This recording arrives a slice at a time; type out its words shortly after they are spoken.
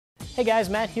Hey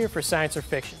guys, Matt here for Science or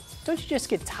Fiction. Don't you just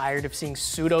get tired of seeing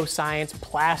pseudoscience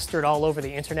plastered all over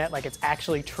the internet like it's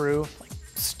actually true? Like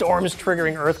storms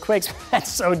triggering earthquakes?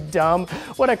 That's so dumb.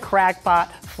 What a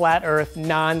crackpot, flat earth,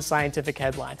 non-scientific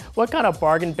headline. What kind of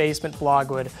bargain basement blog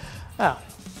would... Oh.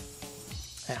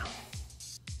 Yeah.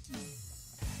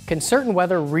 Can certain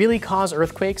weather really cause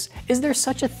earthquakes? Is there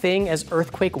such a thing as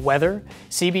earthquake weather?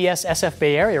 CBS SF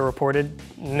Bay Area reported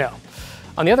no.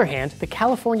 On the other hand, the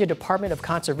California Department of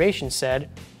Conservation said,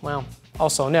 well,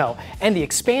 also no, and they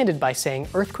expanded by saying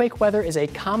earthquake weather is a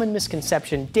common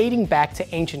misconception dating back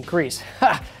to ancient Greece.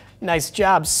 Ha! Nice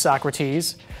job,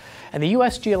 Socrates. And the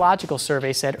US Geological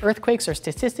Survey said earthquakes are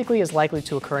statistically as likely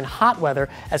to occur in hot weather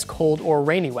as cold or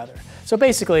rainy weather. So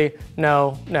basically,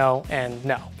 no, no, and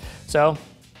no. So,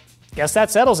 guess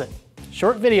that settles it.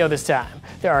 Short video this time.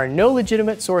 There are no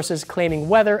legitimate sources claiming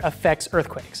weather affects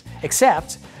earthquakes,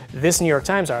 except this New York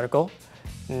Times article,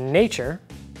 Nature,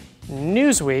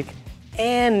 Newsweek,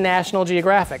 and National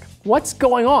Geographic. What's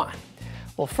going on?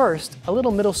 Well, first, a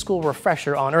little middle school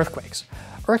refresher on earthquakes.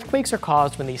 Earthquakes are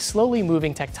caused when the slowly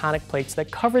moving tectonic plates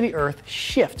that cover the Earth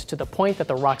shift to the point that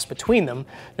the rocks between them,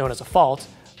 known as a fault,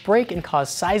 break and cause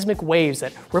seismic waves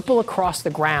that ripple across the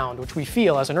ground, which we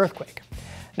feel as an earthquake.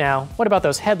 Now, what about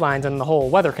those headlines and the whole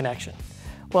weather connection?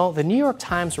 Well, the New York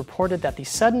Times reported that the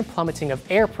sudden plummeting of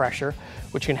air pressure,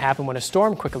 which can happen when a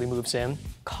storm quickly moves in,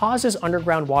 causes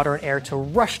underground water and air to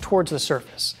rush towards the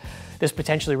surface. This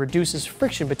potentially reduces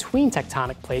friction between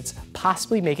tectonic plates,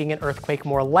 possibly making an earthquake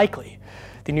more likely.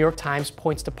 The New York Times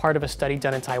points to part of a study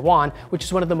done in Taiwan, which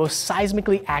is one of the most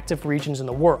seismically active regions in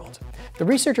the world. The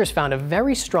researchers found a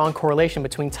very strong correlation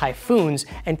between typhoons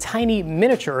and tiny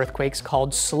miniature earthquakes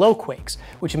called slowquakes,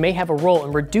 which may have a role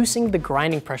in reducing the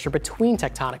grinding pressure between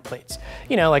tectonic plates.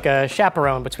 You know, like a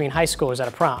chaperone between high schoolers at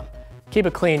a prom. Keep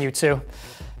it clean, you two.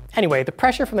 Anyway, the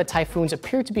pressure from the typhoons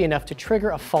appeared to be enough to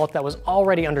trigger a fault that was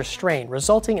already under strain,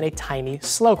 resulting in a tiny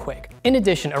slowquake. In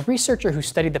addition, a researcher who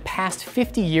studied the past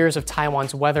 50 years of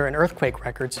Taiwan's weather and earthquake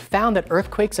records found that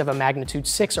earthquakes of a magnitude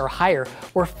 6 or higher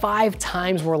were 5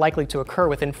 times more likely to occur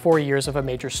within 4 years of a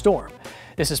major storm.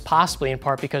 This is possibly in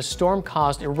part because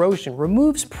storm-caused erosion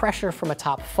removes pressure from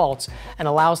atop faults and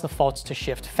allows the faults to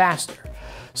shift faster.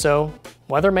 So,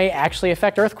 weather may actually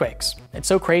affect earthquakes. It's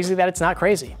so crazy that it's not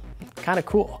crazy. Kind of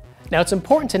cool. Now, it's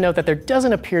important to note that there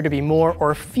doesn't appear to be more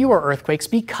or fewer earthquakes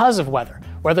because of weather.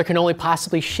 Weather can only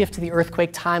possibly shift the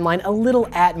earthquake timeline a little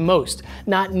at most,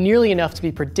 not nearly enough to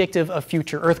be predictive of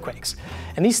future earthquakes.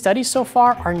 And these studies so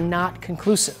far are not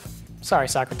conclusive. Sorry,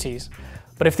 Socrates.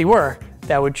 But if they were,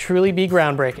 that would truly be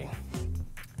groundbreaking.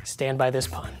 Stand by this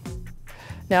pun.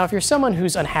 Now, if you're someone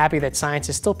who's unhappy that science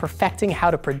is still perfecting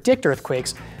how to predict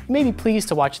earthquakes, you may be pleased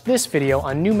to watch this video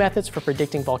on new methods for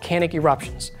predicting volcanic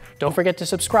eruptions. Don't forget to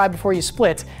subscribe before you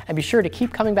split, and be sure to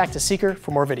keep coming back to Seeker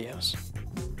for more videos.